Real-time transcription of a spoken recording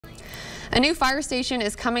A new fire station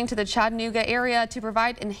is coming to the Chattanooga area to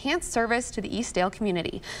provide enhanced service to the Eastdale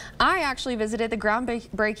community. I actually visited the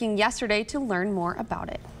groundbreaking yesterday to learn more about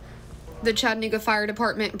it. The Chattanooga Fire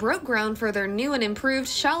Department broke ground for their new and improved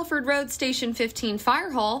Shallowford Road Station 15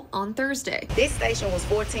 fire hall on Thursday. This station was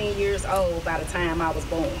 14 years old by the time I was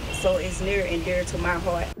born, so it's near and dear to my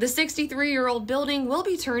heart. The 63-year-old building will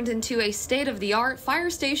be turned into a state-of-the-art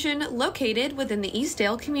fire station located within the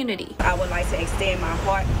Eastdale community. I would like to extend my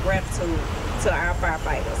heart and gratitude to our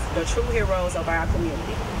firefighters, the true heroes of our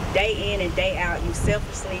community. Day in and day out, you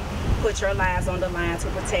selflessly put your lives on the line to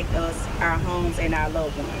protect us, our homes, and our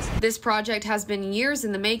loved ones. This project has been years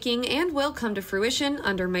in the making and will come to fruition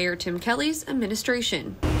under Mayor Tim Kelly's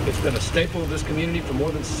administration. It's been a staple of this community for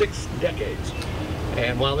more than 6 decades.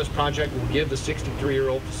 And while this project will give the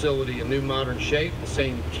 63-year-old facility a new modern shape, the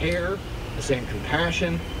same care, the same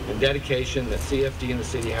compassion and dedication that CFD and the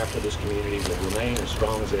city have for this community will remain as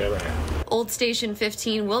strong as they ever have. Old Station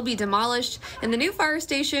 15 will be demolished and the new fire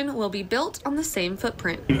station will be built on the same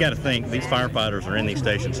footprint. You got to think these firefighters are in these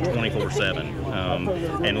stations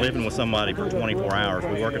 24/7 and living with somebody for 24 hours.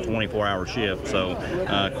 We work a 24-hour shift, so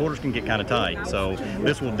quarters can get kind of tight. So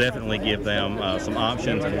this will definitely give them some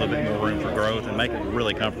options and a little bit more room for growth and make it a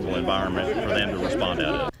really comfortable environment for them to respond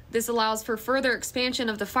out of. This allows for further expansion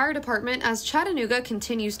of the fire department as Chattanooga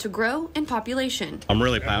continues to grow in population. I'm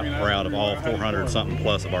really proud of all 400-something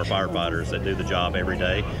plus of our firefighters that do the job every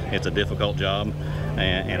day. It's a difficult job,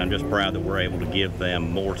 and I'm just proud that we're able to give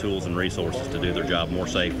them more tools and resources to do their job more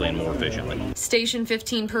safely and more efficiently. Station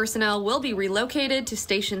 15 personnel will be relocated to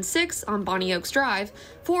Station 6 on Bonnie Oaks Drive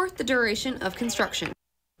for the duration of construction.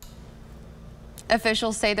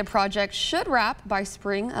 Officials say the project should wrap by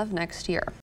spring of next year.